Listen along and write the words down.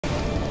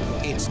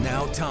It's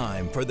now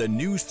time for the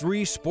News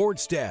 3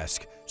 Sports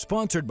Desk,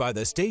 sponsored by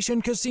the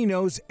Station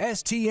Casino's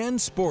STN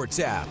Sports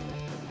app.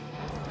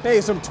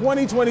 Hey, some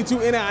 2022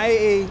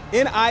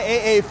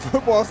 NIAA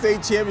Football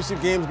State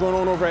Championship games going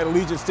on over at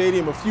Allegiant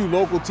Stadium. A few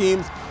local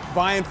teams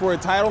vying for a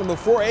title. In the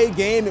 4A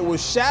game, it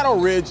was Shadow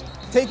Ridge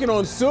taking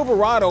on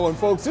Silverado. And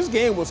folks, this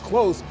game was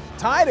close,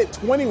 tied at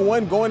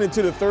 21 going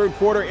into the third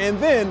quarter. And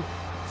then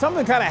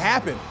something kind of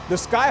happened. The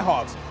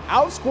Skyhawks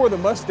outscored the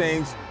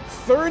Mustangs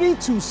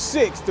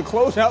 30-6 to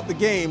close out the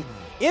game.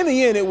 In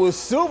the end, it was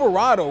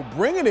Silverado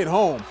bringing it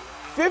home,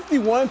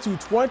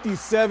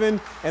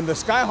 51-27, and the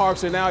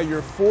Skyhawks are now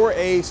your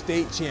 4A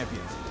state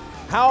champions.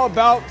 How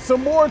about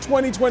some more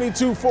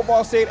 2022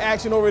 football state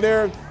action over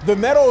there? The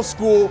Meadows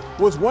School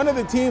was one of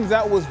the teams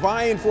that was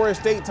vying for a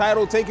state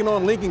title, taking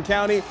on Lincoln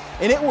County,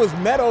 and it was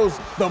Meadows,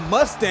 the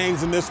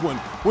Mustangs in this one,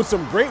 with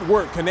some great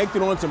work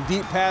connecting on some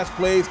deep pass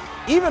plays,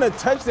 even a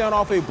touchdown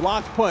off a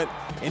blocked punt.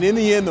 And in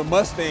the end, the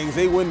Mustangs,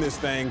 they win this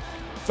thing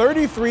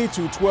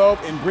 33-12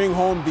 and bring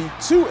home the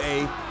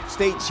 2A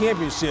state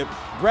championship.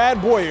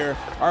 Brad Boyer,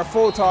 our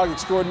photog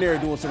extraordinaire,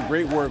 doing some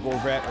great work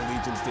over at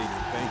Allegiant Stadium.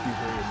 Thank you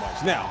very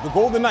much. Now, the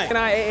Golden Knights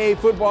NIAA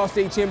Football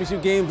State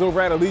Championship games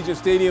over at Allegiant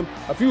Stadium.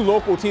 A few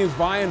local teams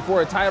vying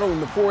for a title in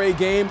the 4A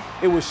game.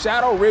 It was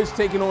Shadow Ridge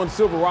taking on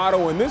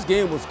Silverado, and this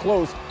game was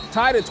close,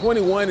 tied at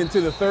 21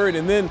 into the third,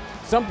 and then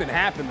something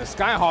happened. The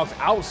Skyhawks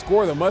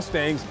outscore the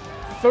Mustangs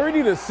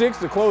 30-6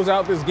 to close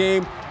out this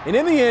game. And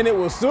in the end, it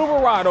was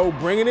Silverado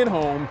bringing it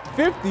home,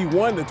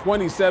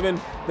 51-27.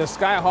 The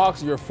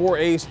Skyhawks, your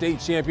 4A state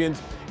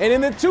champions. And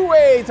in the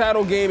 2A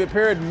title game, it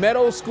paired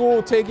Meadows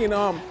School taking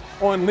on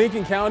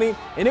Lincoln County.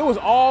 And it was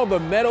all the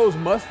Meadows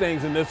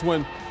Mustangs in this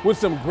one, with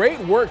some great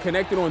work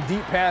connected on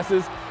deep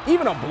passes,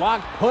 even a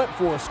blocked punt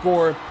for a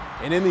score.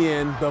 And in the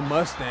end, the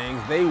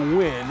Mustangs, they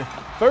win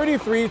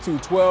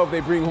 33-12. They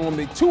bring home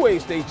the 2A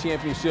state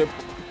championship.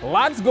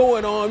 Lots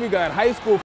going on. We got high school